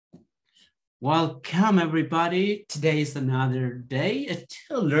Welcome, everybody. Today is another day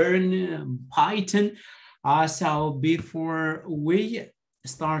to learn Python. So before we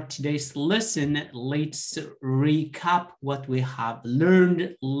start today's lesson, let's recap what we have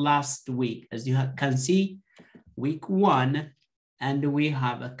learned last week. As you can see, week 1, and we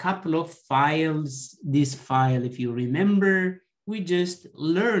have a couple of files. This file, if you remember, we just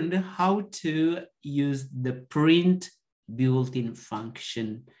learned how to use the print built-in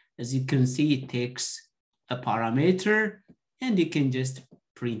function. As you can see, it takes a parameter and you can just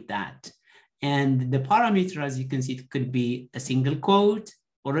print that. And the parameter, as you can see, it could be a single quote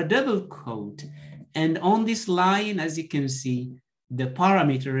or a double quote. And on this line, as you can see, the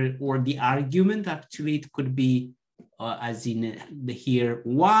parameter or the argument, actually, it could be as in here,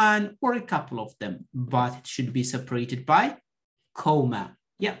 one or a couple of them, but it should be separated by comma.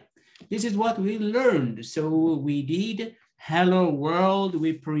 Yeah, this is what we learned. So we did hello world,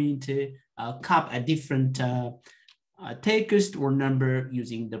 we print a different text or number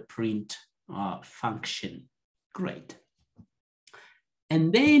using the print function. Great.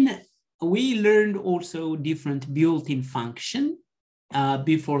 And then we learned also different built-in function.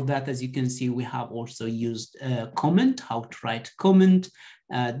 Before that, as you can see, we have also used comment, how to write comment.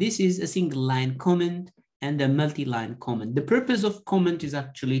 This is a single line comment and a multi-line comment. The purpose of comment is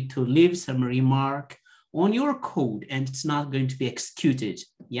actually to leave some remark on your code and it's not going to be executed.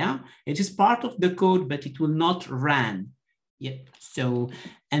 Yeah, it is part of the code, but it will not run. Yeah, so,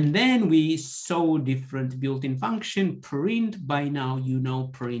 and then we saw different built-in function. Print, by now you know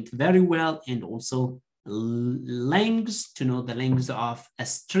print very well, and also lengths, to know the length of a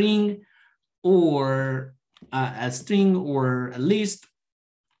string or a list.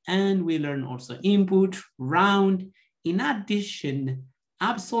 And we learn also input, round. In addition,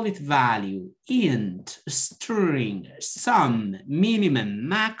 absolute value, int, string, sum, minimum,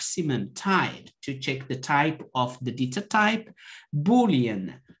 maximum, type, to check the type of the data type,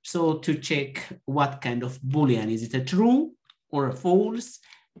 boolean, so to check what kind of boolean, is it a true or a false,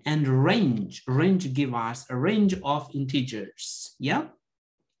 and range give us a range of integers. Yeah,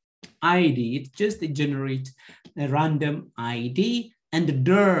 ID, it just generates a random ID, and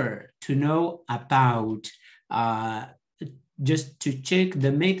dir, to know about just to check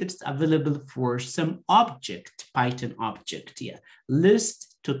the methods available for some object, Python object here.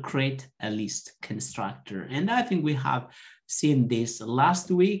 List, to create a list constructor. And I think we have seen this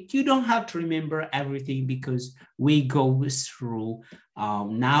last week. You don't have to remember everything because we go through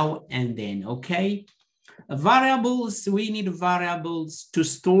now and then, okay? Variables, we need variables to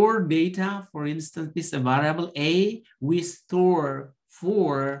store data. For instance, this variable A, we store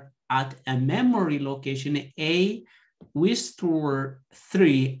 4 at a memory location A. We store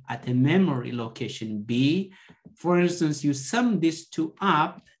 3 at a memory location B. For instance, you sum these two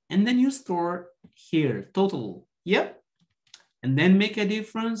up and then you store here total. Yep. And then make a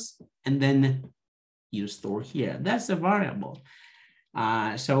difference and then you store here. That's a variable.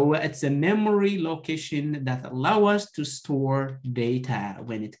 So it's a memory location that allows us to store data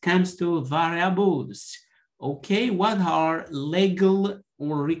when it comes to variables. Okay, what are legal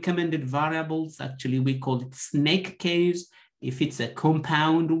or recommended variables? Actually, we call it snake case. If it's a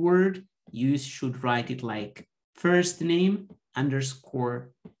compound word, you should write it like first name underscore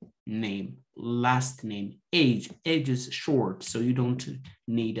name, last name, age. Age is short, so you don't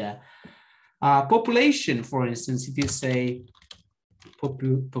need a population. For instance, if you say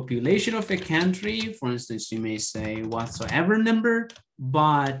population of a country, for instance, you may say whatsoever number,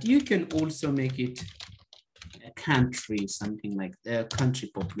 but you can also make it a country, something like the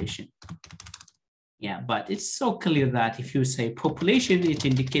country population. Yeah, but it's so clear that if you say population, it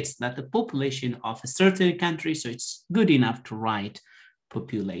indicates that the population of a certain country, so it's good enough to write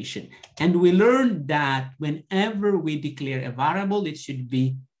population. And we learned that whenever we declare a variable, it should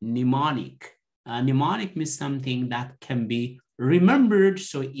be mnemonic. Mnemonic means something that can be remembered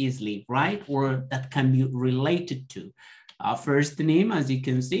so easily, right? Or that can be related to. First name, as you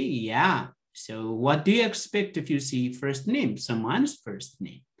can see, yeah. So what do you expect if you see first name? Someone's first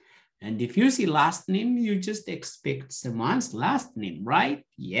name. And if you see last name, you just expect someone's last name, right?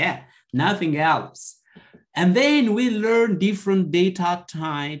 Yeah, nothing else. And then we learn different data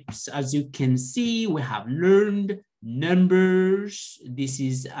types. As you can see, we have learned numbers. This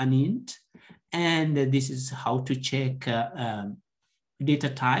is an int. And this is how to check data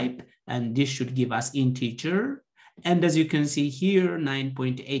type. And this should give us integer. And as you can see here,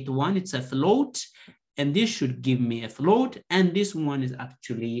 9.81, it's a float. And this should give me a float. And this one is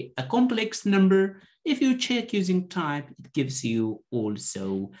actually a complex number. If you check using type, it gives you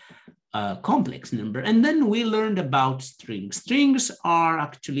also complex number. And then we learned about strings. Strings are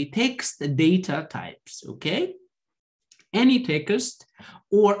actually text data types, okay? Any text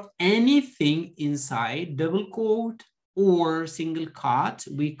or anything inside double quote or single quote,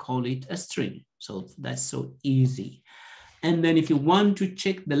 we call it a string. So that's so easy. And then if you want to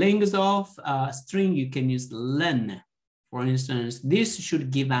check the length of a string, you can use len. For instance, this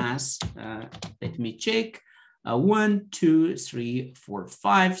should give us, let me check, 1, 2, 3, 4,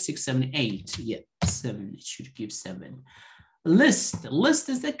 5, 6, 7, 8. Yeah, 7, it should give 7. List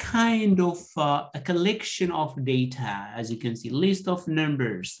is a kind of a collection of data. As you can see, list of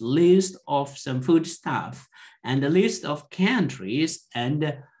numbers, list of some food stuff, and a list of countries, and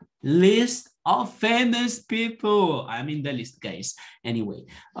a list of famous people. I'm in the list, guys. Anyway,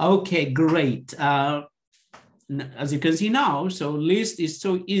 okay, great. As you can see now, so list is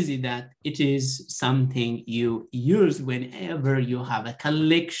so easy that it is something you use whenever you have a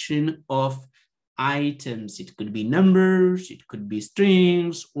collection of items. It could be numbers, it could be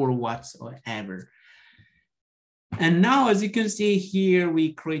strings, or whatsoever. And now, as you can see here,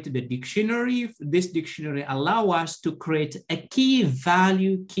 we created a dictionary. This dictionary allows us to create a key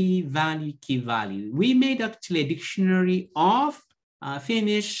value. We made actually a dictionary of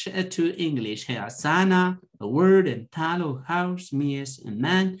Finnish to English. Here, sana, a word, and talo, house, mies, and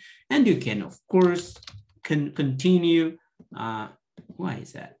man. And you can, of course, continue. Why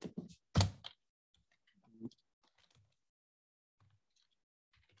is that?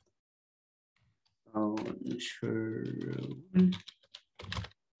 Oh, sure.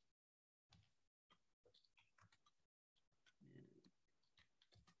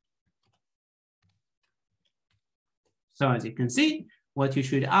 So as you can see, what you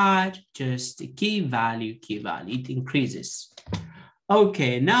should add, just key value, it increases.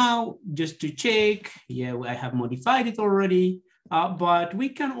 Okay, now just to check, yeah, I have modified it already, but we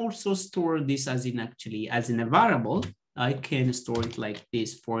can also store this as in a variable. I can store it like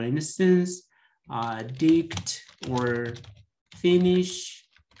this, for instance, dict or Finnish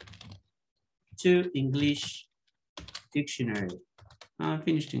to English dictionary.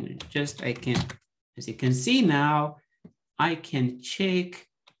 Finnish to English, just I can, as you can see now, I can check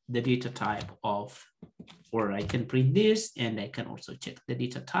the data type of, or I can print this and I can also check the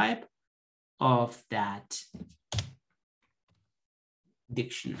data type of that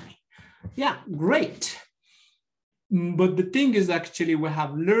dictionary. Yeah, great. But the thing is actually we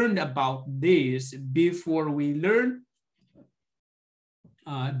have learned about this before we learn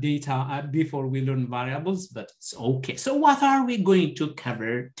data, before we learn variables, but it's okay. So what are we going to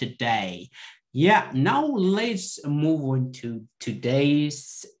cover today? Yeah, now let's move on to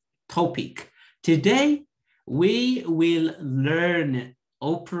today's topic. Today, we will learn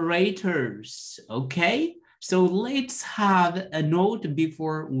operators, okay? So let's have a note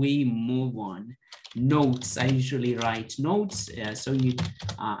before we move on. Notes, I usually write notes.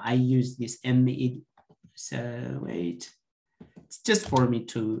 I use this ME, so wait. It's just for me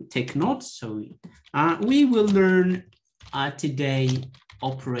to take notes. So we will learn today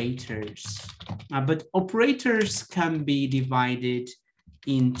operators. But operators can be divided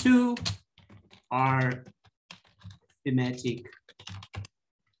into arithmetic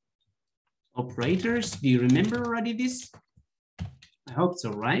operators. Do you remember already this? I hope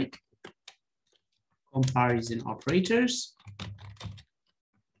so, right? Comparison operators,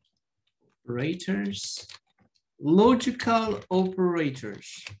 logical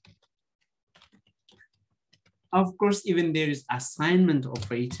operators. Of course, even there is assignment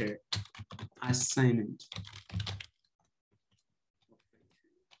operator, assignment.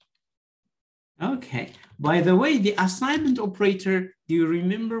 Okay, by the way, the assignment operator, do you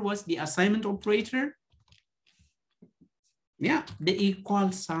remember what's the assignment operator? Yeah, the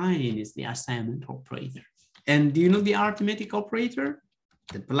equal sign is the assignment operator. And do you know the arithmetic operator?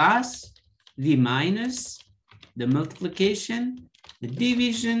 The plus, the minus, the multiplication, the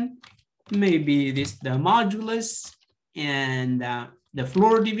division, maybe this the modulus, and the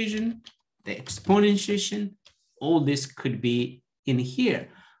floor division, the exponentiation. All this could be in here.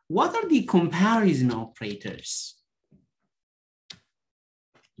 What are the comparison operators?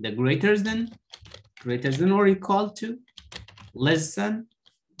 The greater than or equal to, less than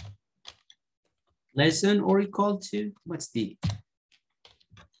or equal to, what's the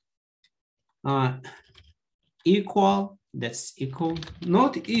equal, that's equal,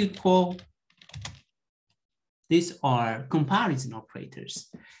 not equal. These are comparison operators.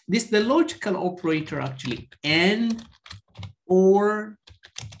 This the logical operator actually, and or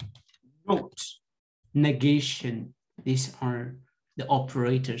not, negation. These are the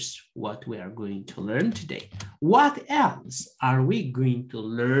operators, what we are going to learn today. What else are we going to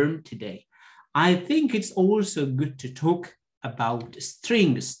learn today? I think it's also good to talk about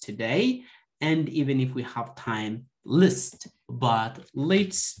strings today, and even if we have time, list, but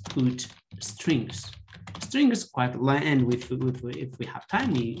let's put strings. Strings quite, and if we have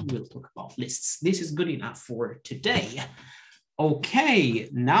time, we will talk about lists. This is good enough for today. Okay,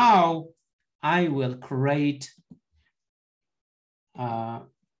 now I will create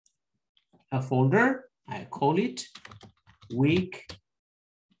a folder. I call it week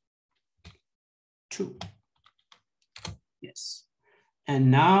 2. Yes. And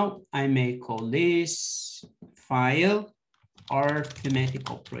now I may call this file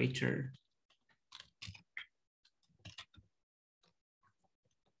arithmetic operator.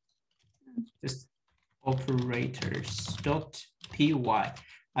 Just operators.py.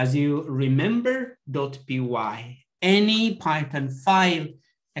 As you remember, .py. Any Python file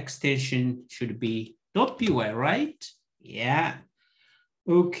extension should be .py, right? Yeah.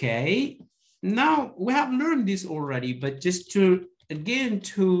 Okay. Now we have learned this already, but just to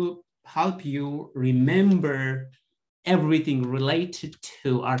help you remember everything related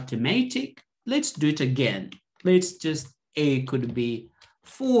to arithmetic, let's do it again. Let's just A could be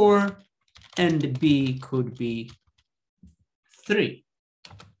 4 and B could be 3.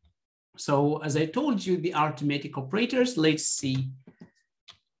 So as I told you, the arithmetic operators, let's see.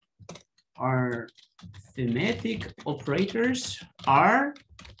 Arithmetic operators are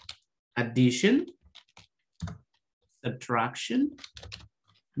addition, subtraction,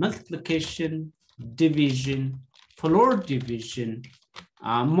 multiplication, division, floor division,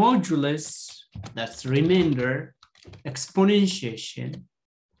 modulus, that's remainder, exponentiation,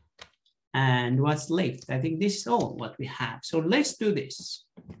 and what's left. I think this is all what we have. So let's do this.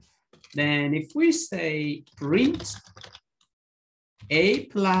 Then if we say print A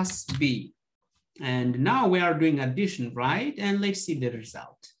plus B, and now we are doing addition, right? And let's see the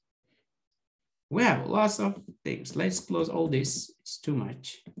result. We have lots of things. Let's close all this. It's too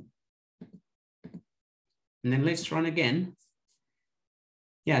much. And then let's run again.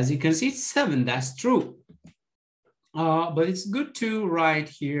 Yeah, as you can see, it's 7. That's true. But it's good to write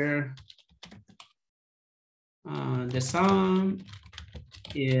here. The sum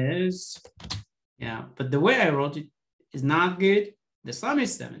is, yeah, but the way I wrote it is not good. The sum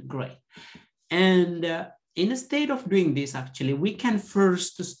is 7. Great. And instead of doing this, actually, we can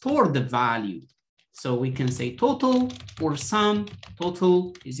first store the value. So we can say total or sum.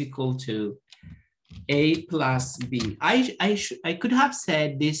 Total is equal to A plus B. I could have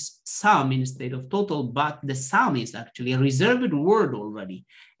said this sum instead of total, but the sum is actually a reserved word already.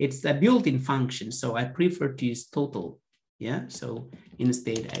 It's a built-in function, so I prefer to use total. Yeah, so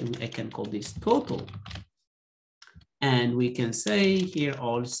instead I can call this total. And we can say here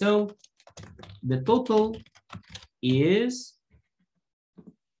also, the total is,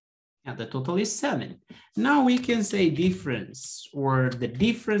 yeah, the total is 7. Now we can say difference, or the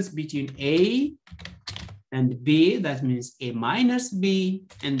difference between A and B, that means A minus B,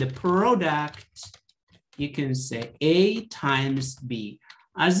 and the product, you can say A times B.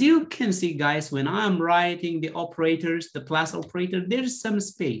 As you can see, guys, when I'm writing the operators, the plus operator, there's some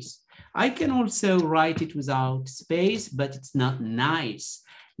space. I can also write it without space, but it's not nice.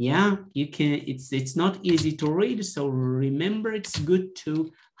 Yeah, you can, it's not easy to read. So remember, it's good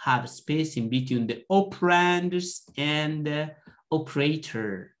to have space in between the operands and the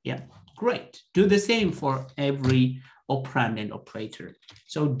operator. Yeah, great. Do the same for every operand and operator.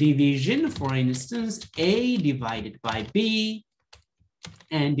 So division, for instance, A divided by B.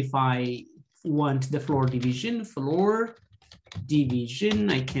 And if I want the floor division,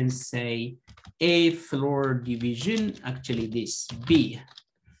 I can say A floor division, actually this B.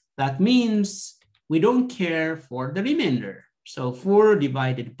 That means we don't care for the remainder. So 4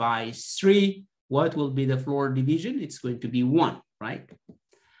 divided by 3, what will be the floor division? It's going to be 1, right?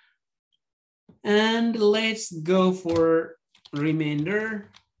 And let's go for remainder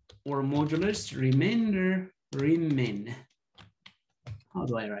or modulus, remainder, remain. How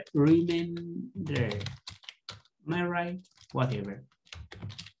do I write? Remainder. Am I right? Whatever.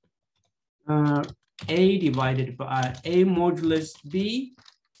 A divided by A modulus B.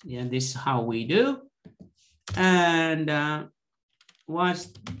 Yeah, this is how we do. And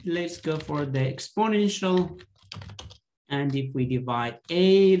let's go for the exponential. And if we divide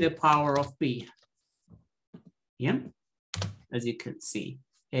A the power of B. Yeah, as you can see,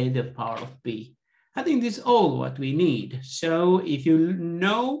 A the power of B. I think this is all what we need. So if you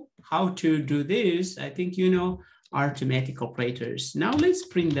know how to do this, I think you know arithmetic operators. Now let's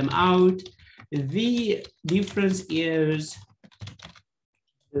print them out. The difference is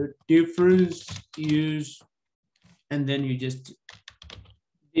The difference is, and then you just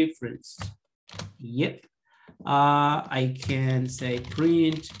difference. Yep. I can say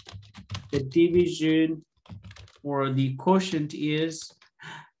print the division or the quotient is,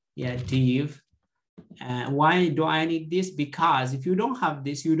 yeah, div. Why do I need this? Because if you don't have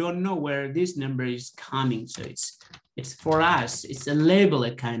this, you don't know where this number is coming. So it's for us, it's a label,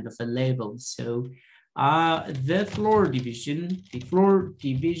 a kind of a label. So the floor division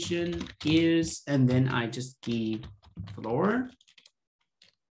is, and then I just give floor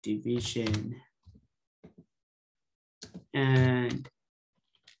division. And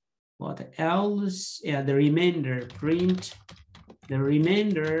what else? Yeah, the remainder, print the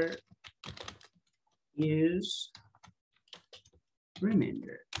remainder is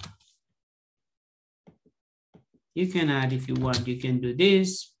remainder. You can add if you want, you can do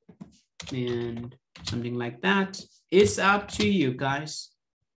this and something like that. It's up to you guys.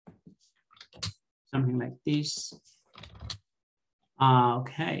 Something like this.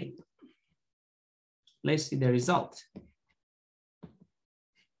 Okay. Let's see the result.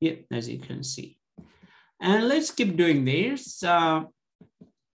 Yep, as you can see. And let's keep doing this. Now,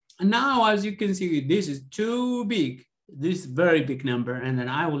 as you can see, this is too big. This very big number. And then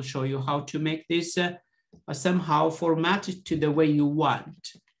I will show you how to make this somehow formatted to the way you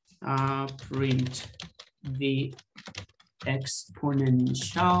want. Print the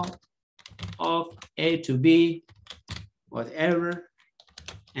exponential of a to b, whatever,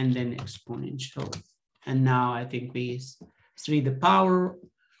 and then exponential. And now I think we is 3 the power,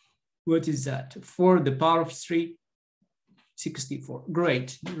 what is that? 4 the power of 3, 64.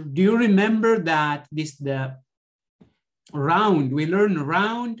 Great. Do you remember that this the round? We learned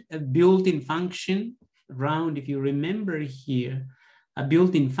round, a built-in function. Round, if you remember here, a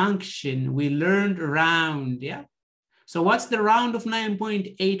built-in function, we learned round, yeah? So what's the round of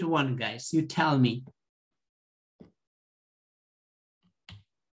 9.81, guys? You tell me.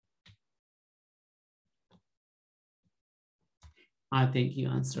 I think you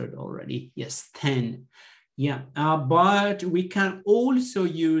answered already. Yes, 10. Yeah, but we can also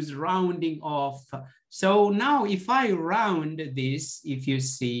use rounding off. So now if I round this, if you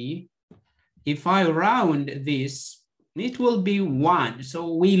see, if I round this, it will be 1.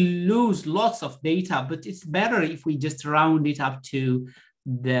 So we lose lots of data, but it's better if we just round it up to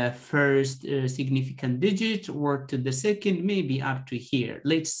the first significant digit or to the second, maybe up to here.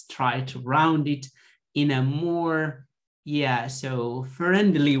 Let's try to round it in a more, yeah, so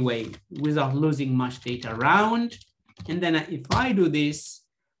friendly way without losing much data. Round. And then if I do this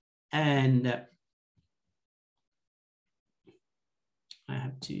and I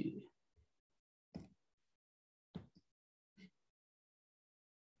have to,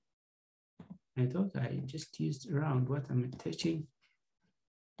 I thought I just used round. What am I touching?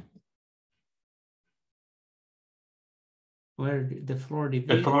 Where the floor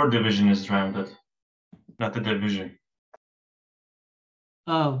division? The floor division is rounded, not the division.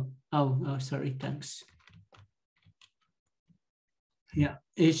 Oh, sorry, thanks. Yeah,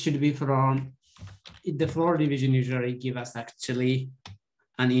 it should be from, the floor division usually give us actually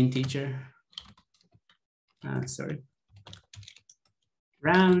an integer. Sorry.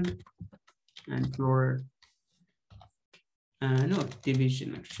 Round and floor. No,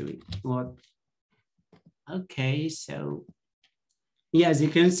 division actually. What? Okay, so yeah, as you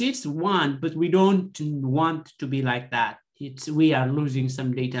can see, it's 1, but we don't want to be like that. We are losing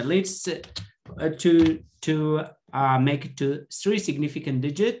some data. Let's make it to 3 significant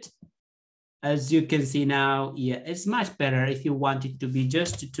digits. As you can see now, yeah, it's much better if you want it to be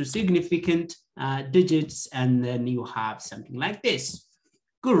just 2 significant digits, and then you have something like this.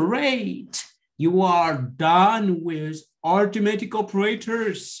 Great. You are done with arithmetic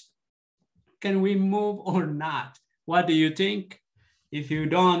operators. Can we move or not? What do you think? If you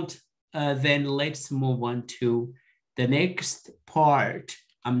don't, then let's move on to the next part.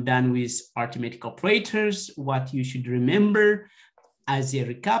 I'm done with arithmetic operators. What you should remember as a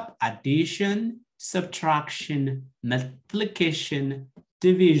recap: addition, subtraction, multiplication,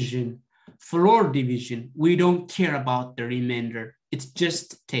 division, floor division. We don't care about the remainder. It's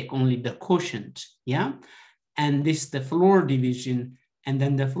just take only the quotient, yeah? And this the floor division, and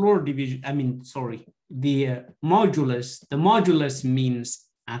then the floor division, I mean, sorry, the modulus. The modulus means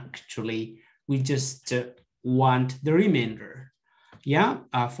actually we just want the remainder, yeah?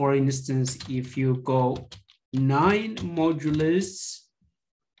 For instance, if you go 9 modulus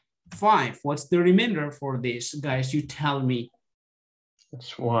 5, what's the remainder for this? Guys, you tell me.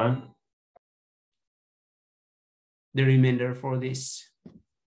 It's 1. The remainder for this.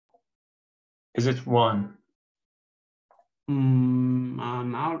 Is it 1?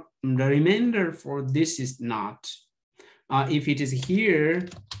 The remainder for this is not. If it is here,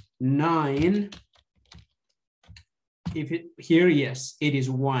 9. If it here, yes, it is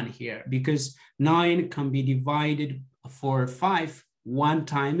 1 here, because 9 can be divided for 5 1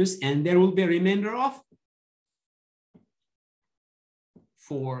 times, and there will be a remainder of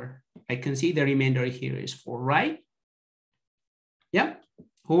 4. I can see the remainder here is 4, right? Yeah,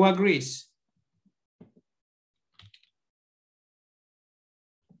 who agrees?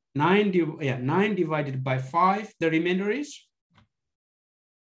 9 divided by 5, the remainder is?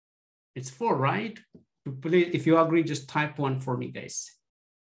 It's 4, right? If you agree, just type 1 for me, guys.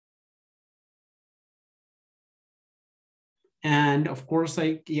 And of course,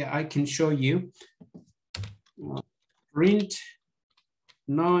 I can show you. Print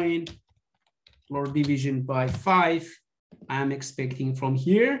 9 or division by 5. I'm expecting from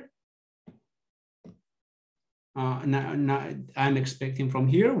here. I'm expecting from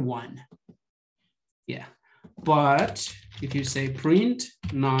here 1. Yeah, but if you say print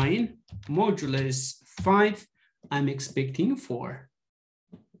 9 modulus 5, I'm expecting 4.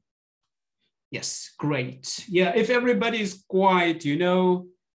 Yes, great. Yeah, if everybody is quiet, you know,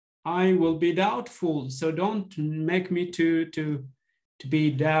 I will be doubtful. So don't make me to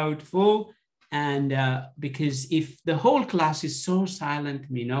be doubtful. And because if the whole class is so silent,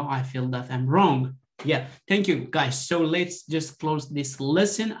 you know, I feel that I'm wrong. Yeah, thank you, guys. So let's just close this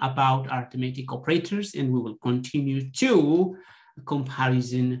lesson about arithmetic operators, and we will continue to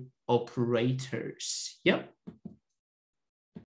comparison operators. Yep.